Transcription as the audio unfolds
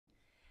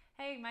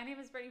Hey, my name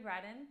is Brittany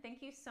Bryden.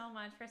 Thank you so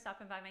much for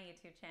stopping by my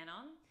YouTube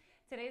channel.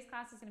 Today's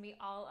class is going to be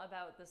all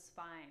about the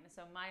spine.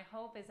 So my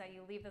hope is that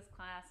you leave this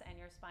class and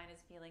your spine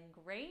is feeling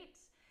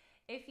great.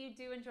 If you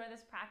do enjoy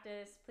this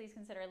practice, please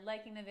consider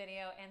liking the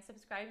video and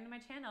subscribing to my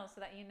channel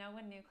so that you know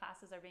when new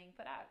classes are being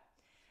put out.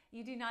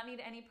 You do not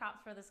need any props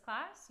for this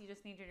class. You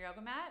just need your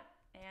yoga mat,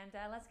 and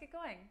let's get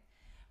going.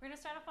 We're going to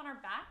start off on our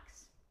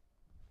backs.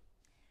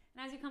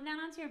 And as you come down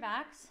onto your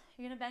backs,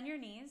 you're going to bend your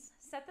knees,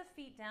 set the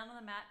feet down on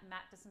the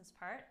mat distance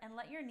apart, and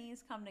let your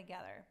knees come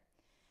together.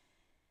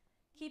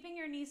 Keeping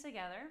your knees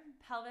together,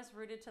 pelvis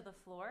rooted to the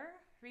floor,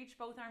 reach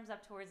both arms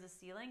up towards the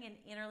ceiling and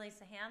interlace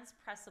the hands,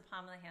 press the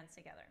palm of the hands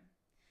together.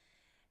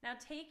 Now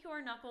take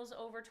your knuckles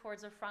over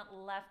towards the front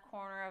left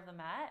corner of the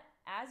mat.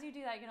 As you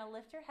do that, you're going to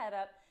lift your head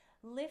up,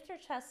 lift your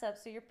chest up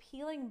so you're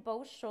peeling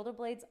both shoulder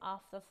blades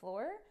off the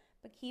floor,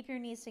 but keep your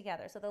knees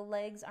together so the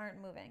legs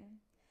aren't moving.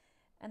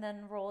 And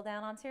then roll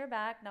down onto your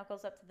back,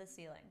 knuckles up to the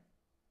ceiling.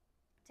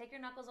 Take your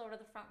knuckles over to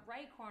the front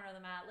right corner of the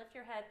mat, lift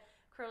your head,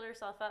 curl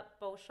yourself up,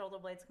 both shoulder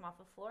blades come off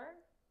the floor,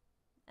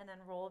 and then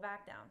roll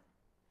back down.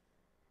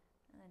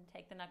 And then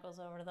take the knuckles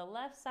over to the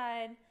left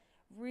side,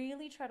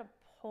 really try to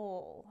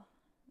pull,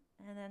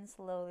 and then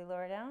slowly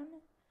lower down,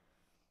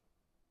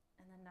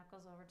 and then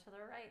knuckles over to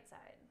the right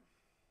side.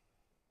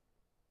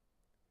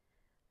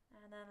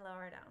 And then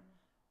lower down.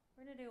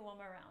 We're gonna do one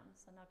more round.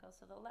 So knuckles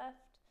to the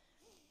left,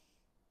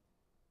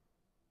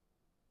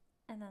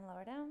 and then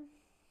lower down,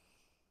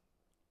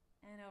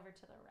 and over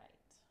to the right.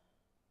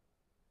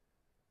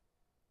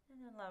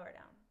 And then lower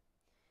down.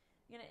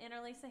 You're going to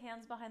interlace the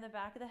hands behind the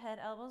back of the head,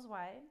 elbows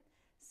wide.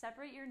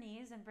 Separate your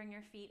knees and bring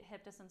your feet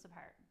hip distance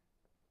apart.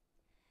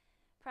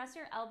 Press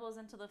your elbows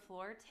into the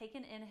floor. Take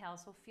an inhale.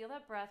 So feel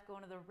that breath go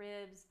into the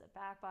ribs, the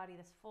back body,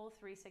 this full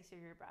 360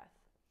 of your breath.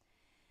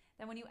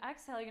 Then when you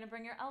exhale, you're going to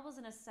bring your elbows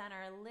in the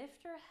center,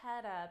 lift your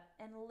head up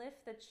and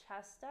lift the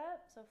chest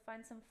up. So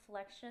find some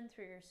flexion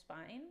through your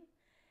spine.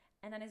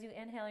 And then as you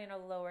inhale, you're going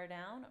to lower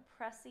down,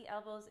 press the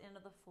elbows into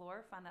the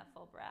floor, find that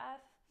full breath.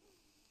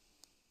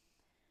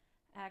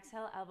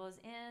 Exhale, elbows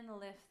in,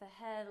 lift the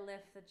head,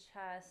 lift the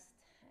chest,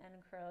 and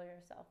curl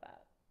yourself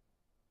up.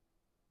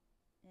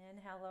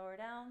 Inhale, lower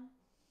down.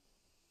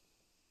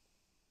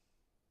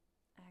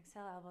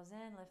 Exhale, elbows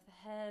in, lift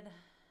the head,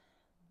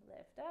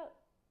 lift up.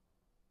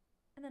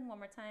 And then one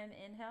more time,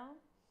 inhale.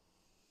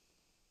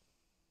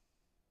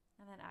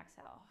 And then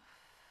exhale.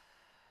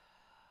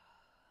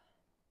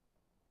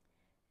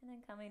 And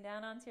then coming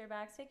down onto your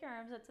back, take your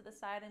arms up to the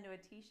side into a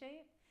T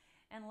shape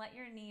and let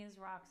your knees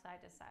rock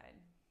side to side.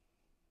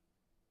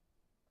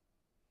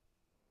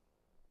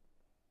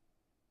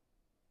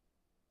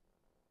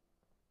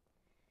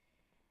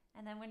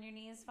 And then when your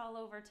knees fall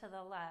over to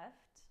the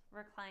left,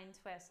 recline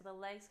twist. So the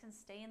legs can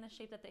stay in the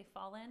shape that they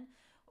fall in,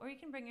 or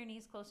you can bring your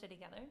knees closer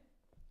together.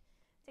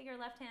 Take your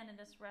left hand and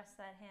just rest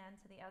that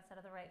hand to the outside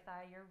of the right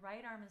thigh. Your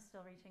right arm is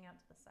still reaching out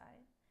to the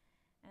side.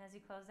 And as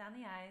you close down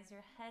the eyes,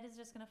 your head is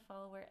just going to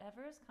follow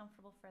wherever is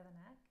comfortable for the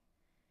neck.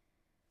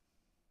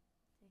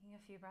 Taking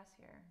a few breaths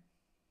here.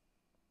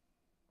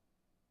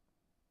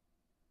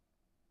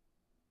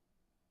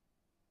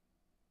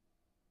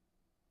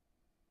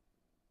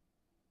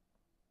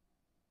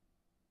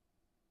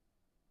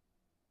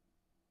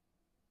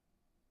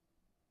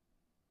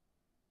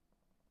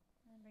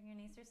 And bring your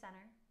knees through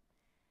center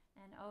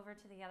and over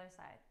to the other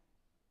side.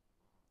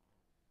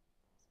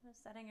 So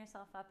setting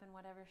yourself up in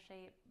whatever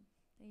shape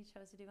that you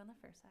chose to do on the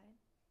first side.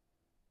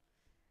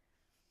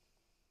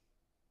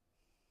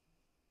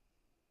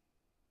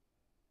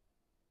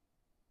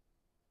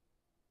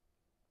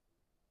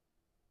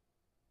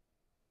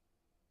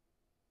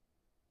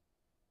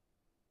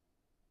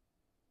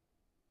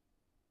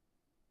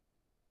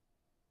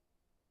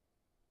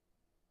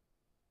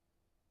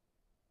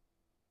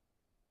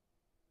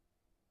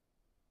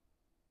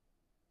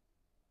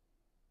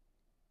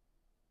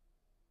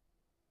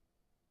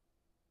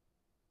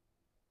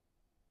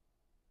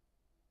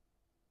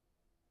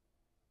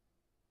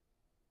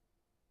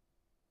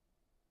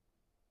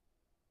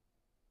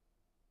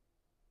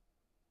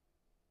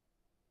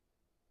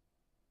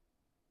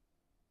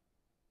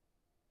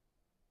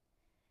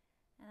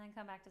 And then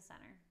come back to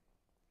center.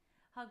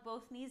 Hug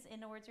both knees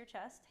in towards your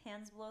chest,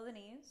 hands below the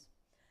knees.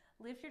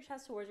 Lift your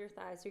chest towards your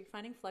thighs so you're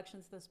finding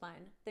flexion to the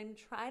spine. Then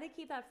try to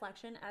keep that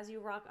flexion as you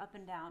rock up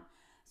and down.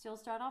 So you'll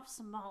start off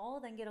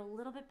small, then get a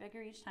little bit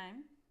bigger each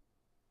time.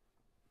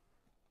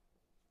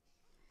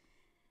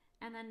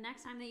 And then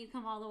next time that you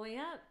come all the way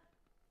up,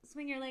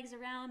 swing your legs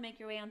around, make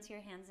your way onto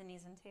your hands and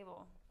knees and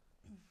table.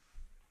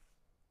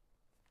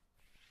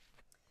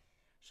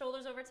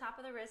 Shoulders over top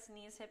of the wrists,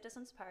 knees hip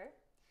distance apart.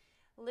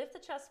 Lift the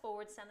chest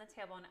forward, send the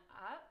tailbone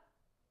up,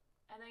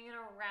 and then you're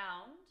going to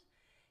round.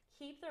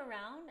 Keep the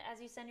round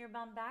as you send your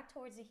bum back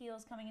towards the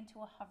heels, coming into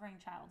a hovering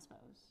child's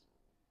pose.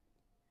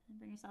 And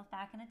bring yourself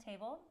back in a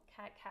table,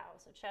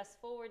 cat-cow. So chest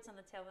forward, send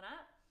the tailbone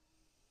up,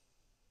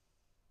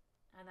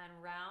 and then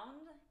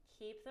round.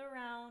 Keep the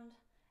round,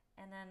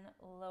 and then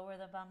lower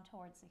the bum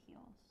towards the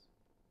heels.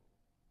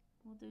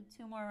 We'll do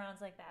 2 more rounds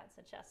like that.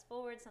 So chest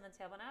forward, send the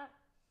tailbone up,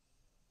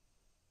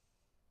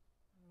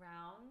 round.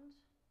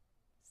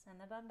 Send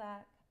the bum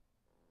back.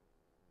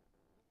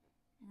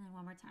 And then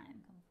one more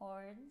time. Come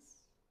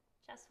forwards,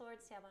 chest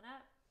forwards, tailbone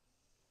up.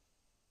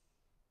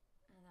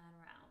 And then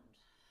round.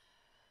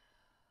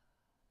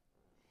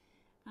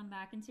 Come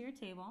back into your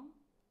table.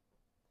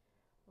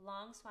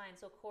 Long spine,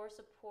 so core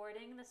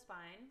supporting the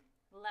spine.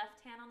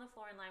 Left hand on the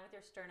floor in line with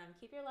your sternum.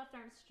 Keep your left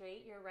arm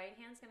straight. Your right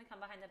hand's gonna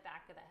come behind the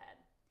back of the head.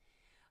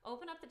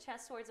 Open up the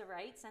chest towards the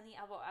right, send the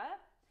elbow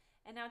up.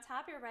 And now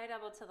tap your right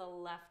elbow to the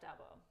left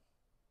elbow.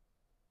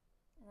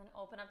 And then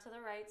open up to the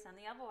right, send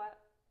the elbow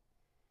up.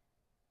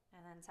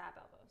 And then tap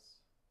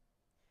elbows.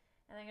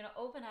 And then you're gonna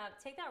open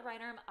up, take that right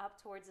arm up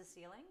towards the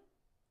ceiling.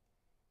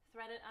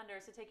 Thread it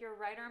under, so take your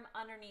right arm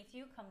underneath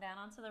you, come down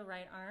onto the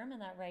right arm and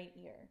that right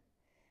ear.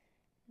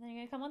 And then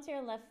you're gonna come onto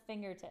your left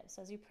fingertips.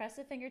 So as you press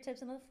the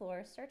fingertips into the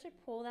floor, start to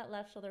pull that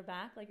left shoulder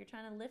back like you're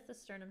trying to lift the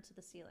sternum to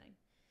the ceiling.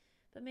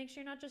 But make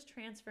sure you're not just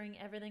transferring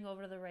everything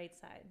over to the right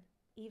side.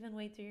 Even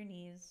weight through your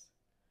knees.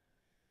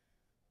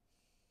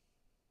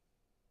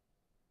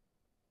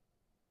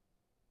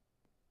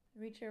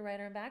 Reach your right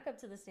arm back up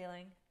to the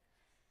ceiling.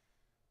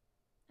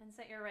 And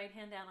set your right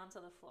hand down onto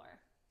the floor.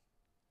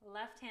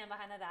 Left hand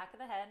behind the back of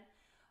the head.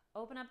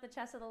 Open up the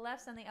chest of the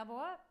left, send the elbow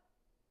up.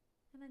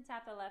 And then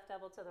tap the left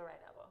elbow to the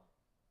right elbow.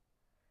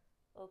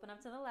 Open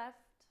up to the left,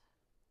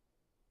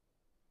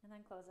 and then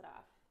close it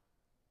off.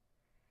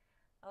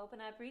 Open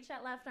up, reach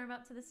that left arm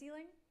up to the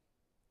ceiling,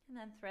 and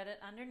then thread it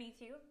underneath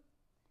you.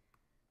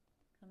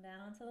 Come down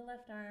onto the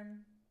left arm.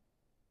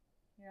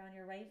 You're on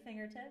your right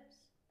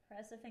fingertips.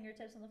 Press the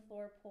fingertips on the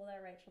floor, pull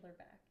that right shoulder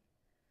back.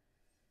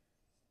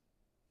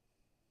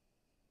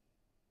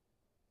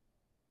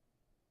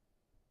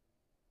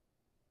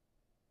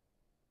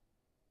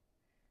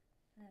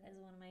 That is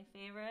one of my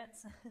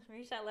favorites.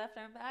 Reach that left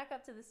arm back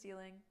up to the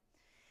ceiling.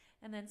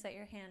 And then set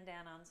your hand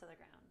down onto the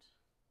ground.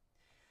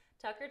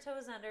 Tuck your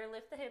toes under,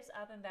 lift the hips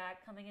up and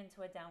back, coming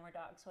into a downward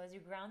dog. So as you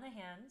ground the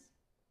hands,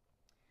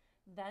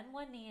 bend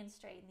one knee and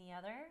straighten the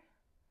other,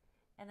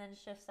 and then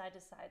shift side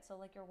to side, so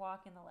like you're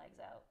walking the legs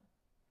out.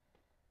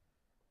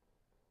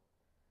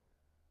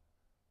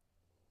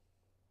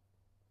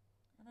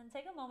 And then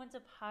take a moment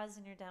to pause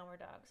in your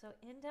downward dog. So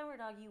in downward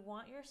dog, you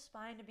want your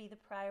spine to be the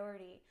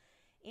priority.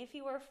 If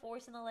you are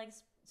forcing the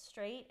legs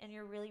straight and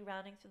you're really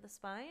rounding through the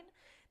spine,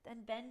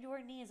 then bend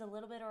your knees a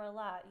little bit or a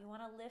lot. You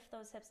want to lift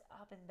those hips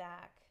up and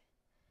back.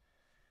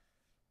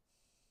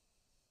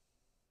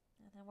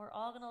 And then we're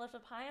all going to lift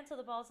up high onto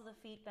the balls of the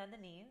feet, bend the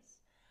knees.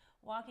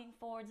 Walking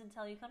forwards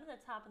until you come to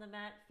the top of the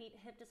mat, feet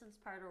hip distance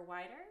apart or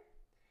wider.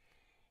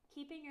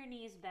 Keeping your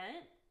knees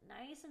bent,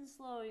 nice and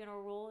slow, you're going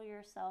to roll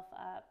yourself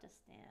up to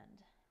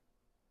stand.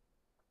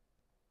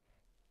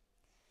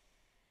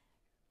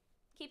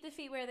 Keep the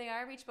feet where they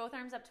are, reach both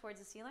arms up towards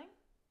the ceiling.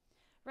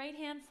 Right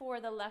hand for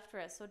the left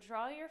wrist. So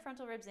draw your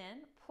frontal ribs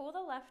in, pull the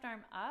left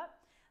arm up,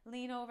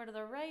 lean over to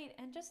the right,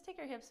 and just take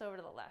your hips over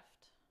to the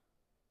left.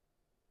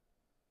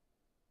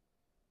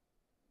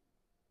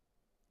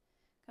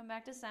 Come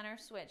back to center,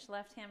 switch.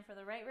 Left hand for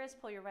the right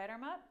wrist, pull your right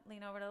arm up,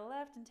 lean over to the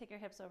left, and take your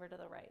hips over to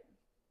the right.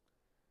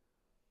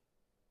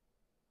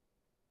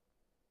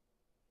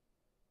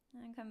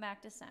 And come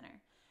back to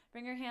center.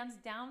 Bring your hands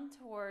down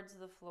towards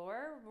the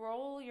floor,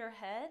 roll your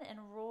head, and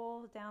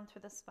roll down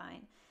through the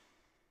spine.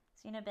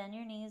 So you're going to bend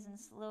your knees and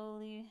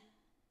slowly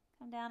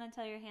come down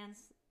until your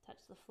hands touch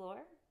the floor.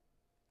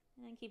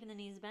 And then keeping the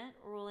knees bent,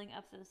 rolling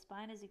up through the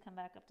spine as you come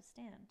back up to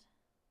stand.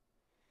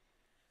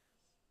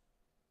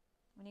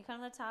 When you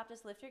come to the top,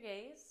 just lift your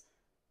gaze.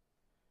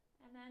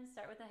 And then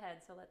start with the head.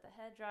 So let the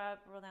head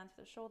drop, roll down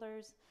through the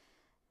shoulders,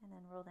 and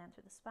then roll down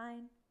through the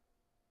spine.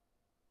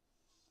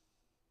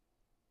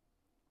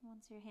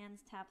 Once your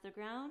hands tap the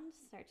ground,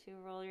 start to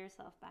roll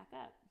yourself back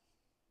up.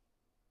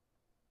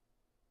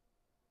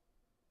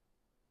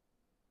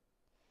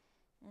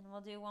 And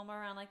we'll do one more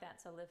round like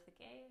that. So lift the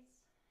gaze,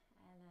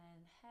 and then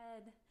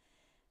head,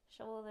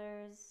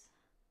 shoulders,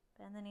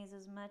 bend the knees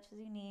as much as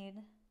you need.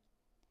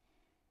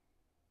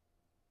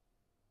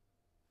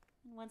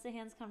 And once the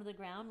hands come to the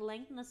ground,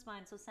 lengthen the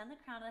spine. So send the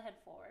crown of the head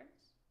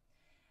forwards.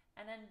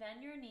 And then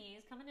bend your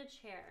knees, come into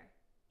chair.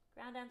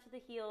 Ground down through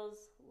the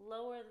heels,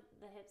 lower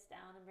the hips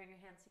down, and bring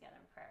your hands together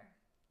in prayer.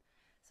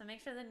 So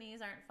make sure the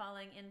knees aren't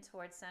falling in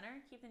towards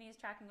center. Keep the knees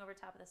tracking over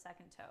top of the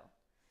second toe.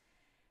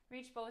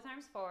 Reach both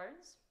arms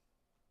forwards.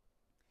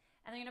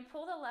 And then you're going to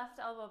pull the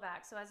left elbow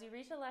back. So as you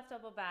reach the left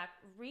elbow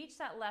back, reach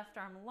that left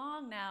arm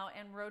long now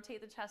and rotate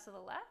the chest to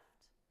the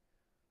left.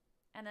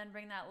 And then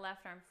bring that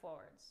left arm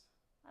forwards.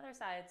 Other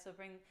side. So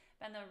bend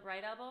the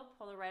right elbow,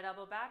 pull the right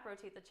elbow back,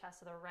 rotate the chest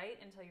to the right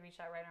until you reach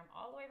that right arm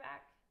all the way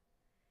back.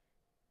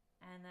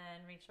 And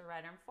then reach the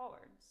right arm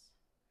forwards.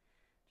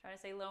 Try to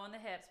stay low in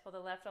the hips. Pull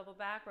the left elbow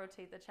back,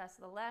 rotate the chest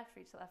to the left,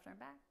 reach the left arm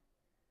back.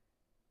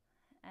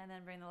 And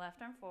then bring the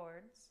left arm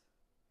forwards.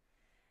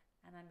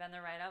 And then bend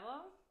the right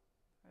elbow,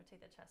 rotate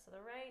the chest to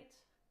the right.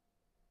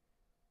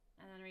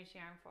 And then reach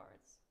the arm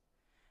forwards.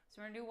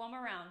 So we're going to do one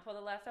more round. Pull the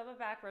left elbow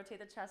back,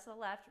 rotate the chest to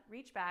the left,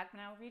 reach back.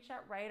 Now reach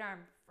that right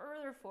arm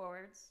further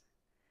forwards.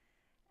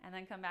 And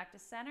then come back to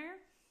center.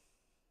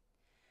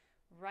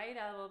 Right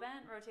elbow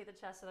bent, rotate the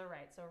chest to the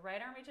right. So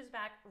right arm reaches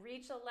back,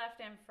 reach the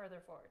left arm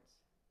further forwards.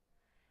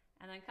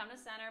 And then come to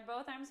center,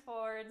 both arms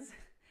forwards,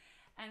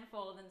 and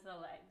fold into the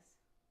legs.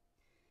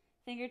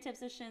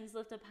 Fingertips of shins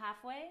lift up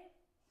halfway.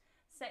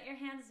 Set your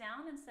hands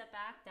down and step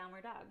back,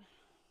 downward dog.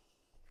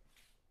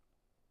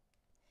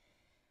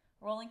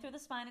 Rolling through the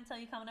spine until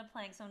you come into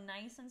plank. So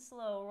nice and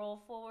slow,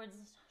 roll forwards,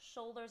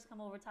 shoulders come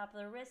over top of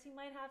the wrists. You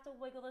might have to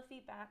wiggle the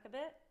feet back a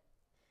bit.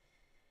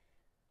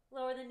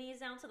 Lower the knees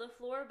down to the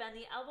floor, bend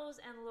the elbows,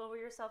 and lower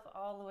yourself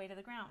all the way to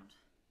the ground.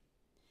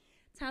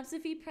 Tops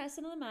of feet press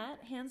into the mat,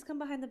 hands come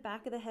behind the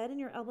back of the head, and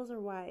your elbows are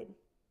wide.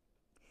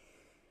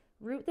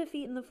 Root the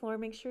feet in the floor,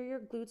 make sure your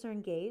glutes are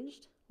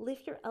engaged.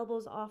 Lift your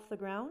elbows off the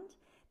ground,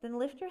 then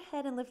lift your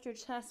head and lift your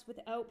chest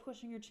without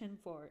pushing your chin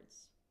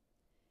forwards.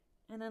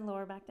 And then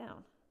lower back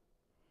down.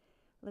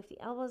 Lift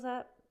the elbows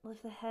up,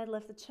 lift the head,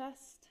 lift the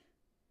chest,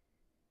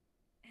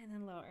 and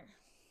then lower.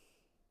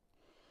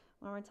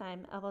 One more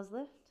time, elbows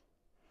lift.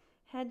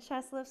 Head,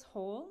 chest lifts,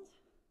 hold,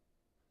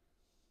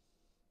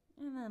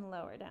 and then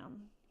lower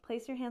down.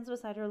 Place your hands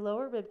beside your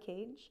lower rib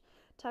cage,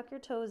 tuck your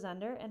toes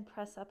under, and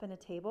press up in a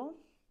table,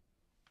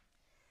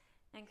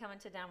 and come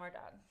into downward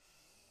dog.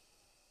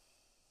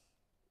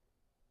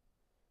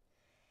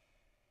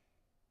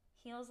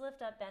 Heels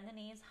lift up, bend the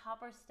knees, hop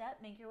or step,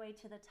 make your way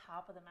to the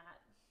top of the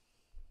mat.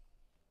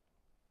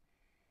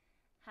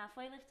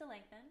 Halfway lift to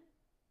lengthen.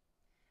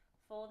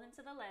 Fold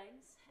into the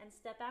legs and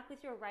step back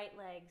with your right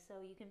leg. So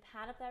you can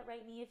pad up that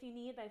right knee if you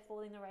need by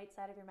folding the right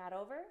side of your mat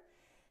over.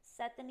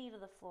 Set the knee to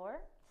the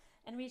floor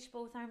and reach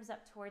both arms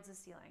up towards the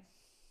ceiling.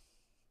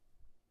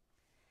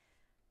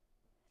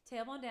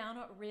 Tailbone down,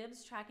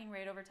 ribs tracking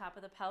right over top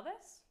of the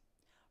pelvis.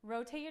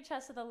 Rotate your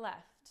chest to the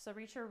left. So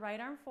reach your right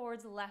arm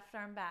forwards, left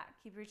arm back.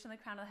 Keep reaching the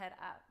crown of the head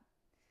up.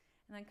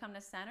 And then come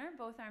to center,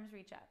 both arms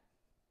reach up.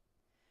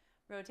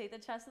 Rotate the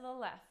chest to the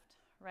left.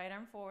 Right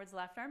arm forwards,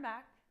 left arm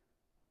back.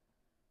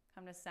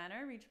 Come to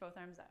center, reach both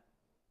arms up.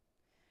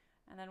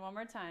 And then one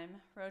more time,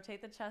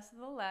 rotate the chest to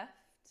the left,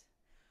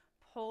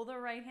 pull the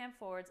right hand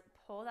forwards,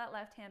 pull that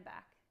left hand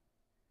back.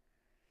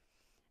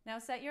 Now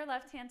set your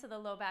left hand to the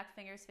low back,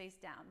 fingers face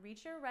down.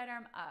 Reach your right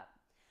arm up.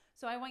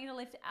 So I want you to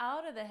lift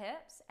out of the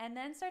hips and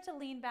then start to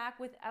lean back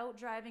without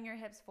driving your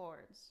hips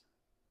forwards.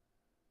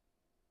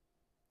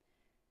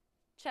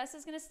 Chest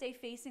is going to stay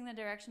facing the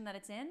direction that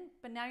it's in,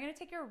 but now you're going to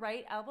take your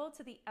right elbow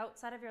to the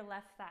outside of your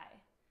left thigh.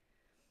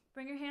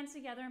 Bring your hands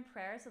together in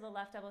prayer so the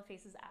left elbow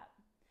faces up.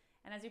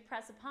 And as you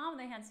press the palm of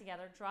the hands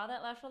together, draw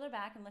that left shoulder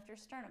back and lift your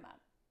sternum up.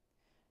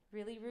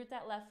 Really root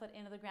that left foot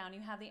into the ground.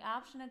 You have the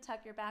option to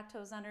tuck your back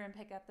toes under and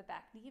pick up the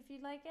back knee if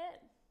you'd like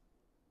it.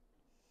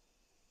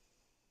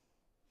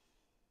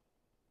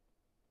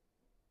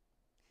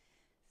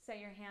 Set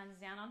your hands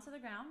down onto the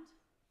ground.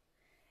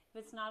 If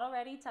it's not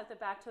already, tuck the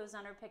back toes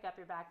under, pick up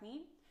your back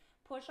knee.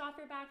 Push off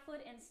your back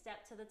foot and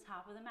step to the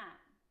top of the mat.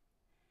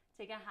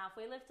 Take a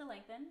halfway lift to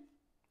lengthen.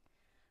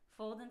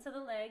 Fold into the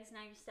legs.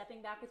 Now you're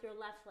stepping back with your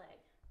left leg.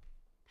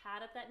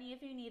 Pad up that knee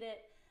if you need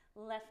it.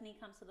 Left knee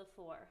comes to the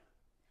floor.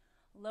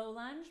 Low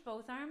lunge,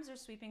 both arms are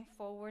sweeping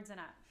forwards and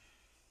up.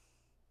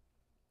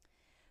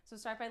 So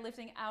start by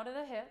lifting out of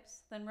the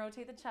hips, then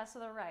rotate the chest to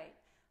the right.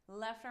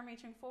 Left arm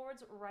reaching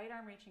forwards, right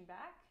arm reaching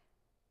back.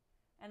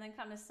 And then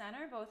come to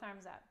center, both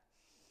arms up.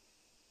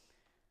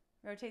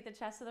 Rotate the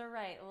chest to the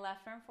right,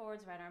 left arm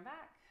forwards, right arm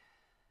back.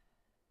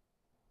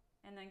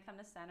 And then come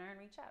to center and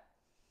reach up.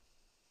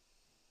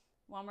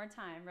 One more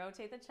time,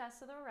 rotate the chest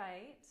to the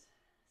right,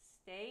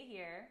 stay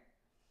here.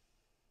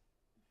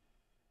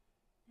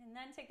 And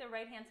then take the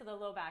right hand to the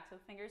low back, so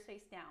fingers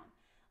face down.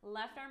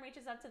 Left arm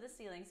reaches up to the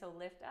ceiling, so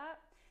lift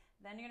up.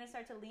 Then you're gonna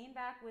start to lean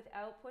back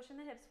without pushing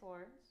the hips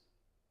forwards.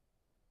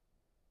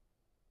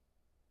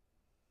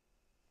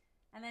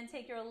 And then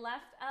take your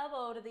left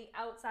elbow to the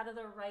outside of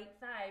the right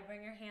thigh.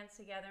 Bring your hands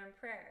together in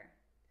prayer.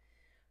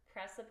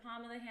 Press the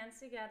palm of the hands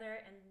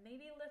together and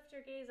maybe lift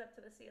your gaze up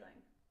to the ceiling.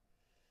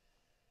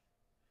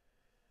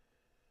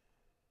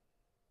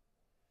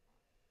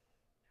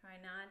 Try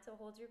not to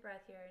hold your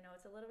breath here. I know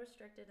it's a little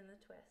restricted in the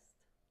twist.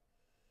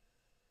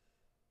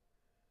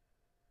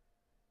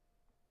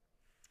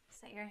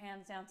 Set your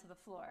hands down to the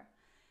floor.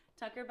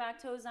 Tuck your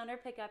back toes under,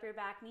 pick up your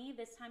back knee.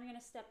 This time you're gonna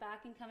step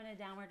back and come into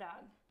downward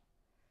dog.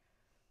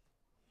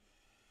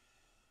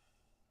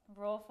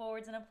 Roll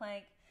forwards in a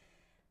plank.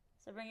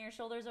 So bring your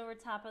shoulders over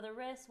top of the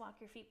wrists, walk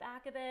your feet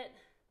back a bit.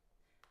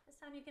 This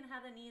time you can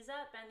have the knees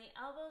up, bend the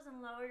elbows,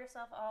 and lower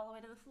yourself all the way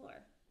to the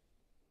floor.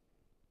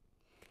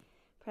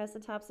 Press the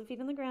tops of feet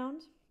on the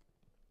ground.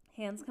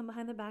 Hands come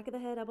behind the back of the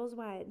head, elbows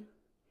wide.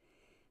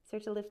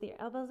 Start to lift your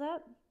elbows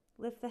up,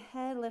 lift the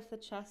head, lift the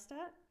chest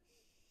up,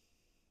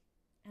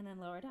 and then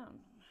lower down.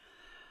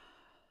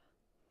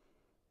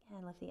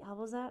 Again, lift the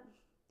elbows up,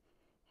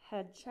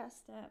 head,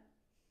 chest up,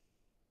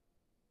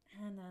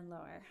 and then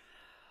lower.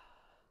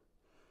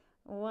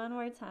 One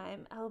more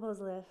time, elbows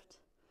lift,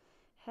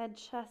 head,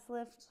 chest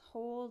lift,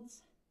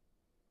 holds,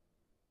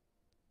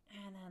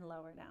 and then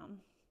lower down.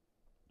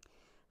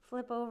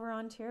 Flip over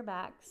onto your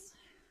backs.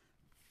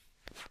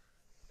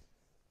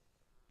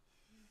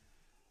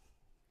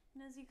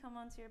 And as you come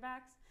onto your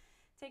backs,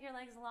 take your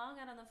legs long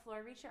out on the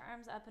floor. Reach your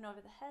arms up and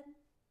over the head.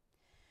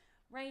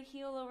 Right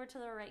heel over to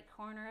the right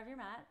corner of your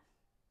mat.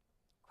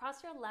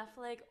 Cross your left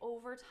leg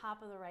over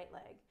top of the right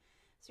leg.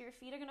 So your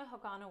feet are going to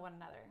hook onto one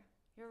another.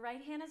 Your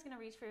right hand is going to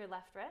reach for your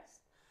left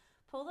wrist.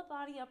 Pull the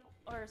body up,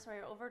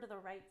 over to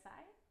the right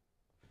side.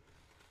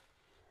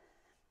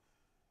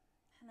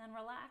 And then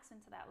relax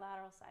into that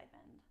lateral side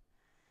bend.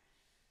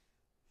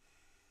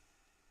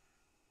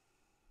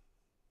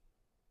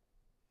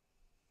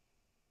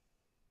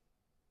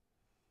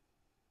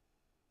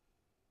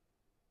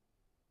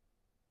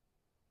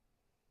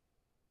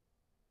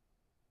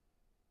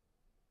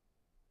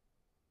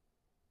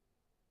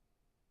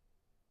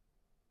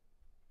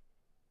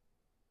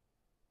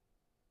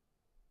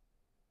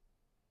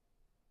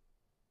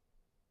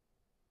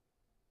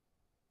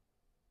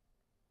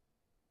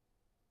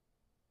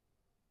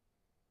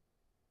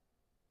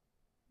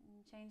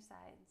 Change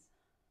sides.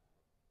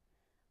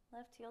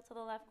 Left heel to the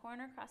left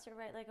corner, cross your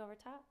right leg over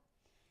top.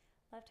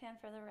 Left hand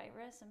for the right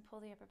wrist and pull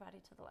the upper body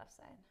to the left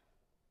side.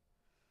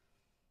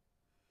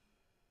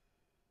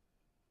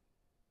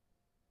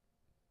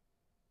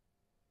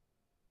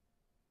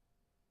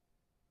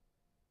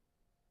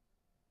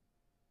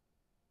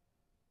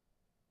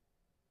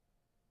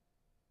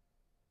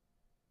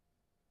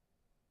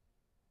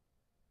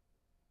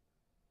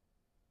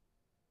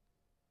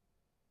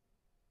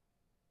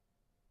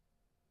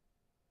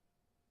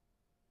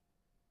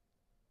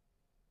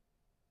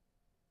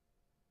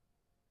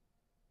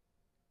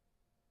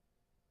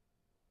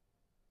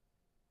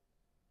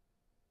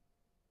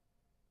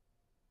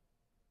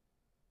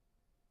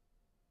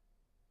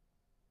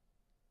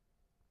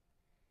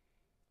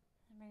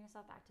 And bring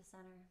yourself back to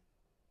center.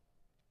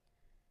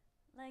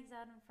 Legs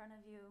out in front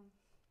of you.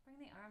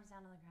 Bring the arms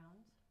down to the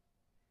ground.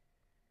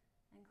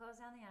 And close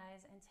down the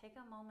eyes and take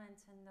a moment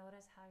to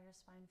notice how your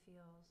spine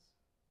feels.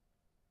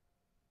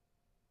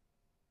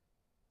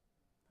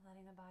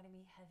 Letting the body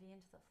be heavy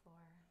into the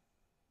floor.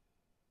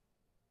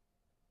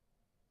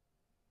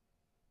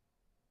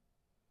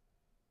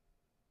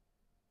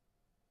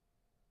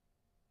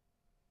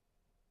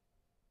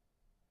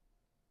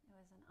 It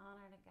was an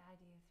honor to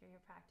guide you through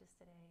your practice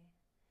today,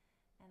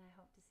 and I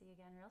hope to see you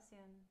again real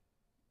soon.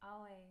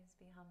 Always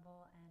be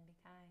humble and be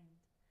kind.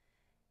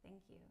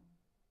 Thank you.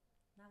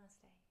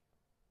 Namaste.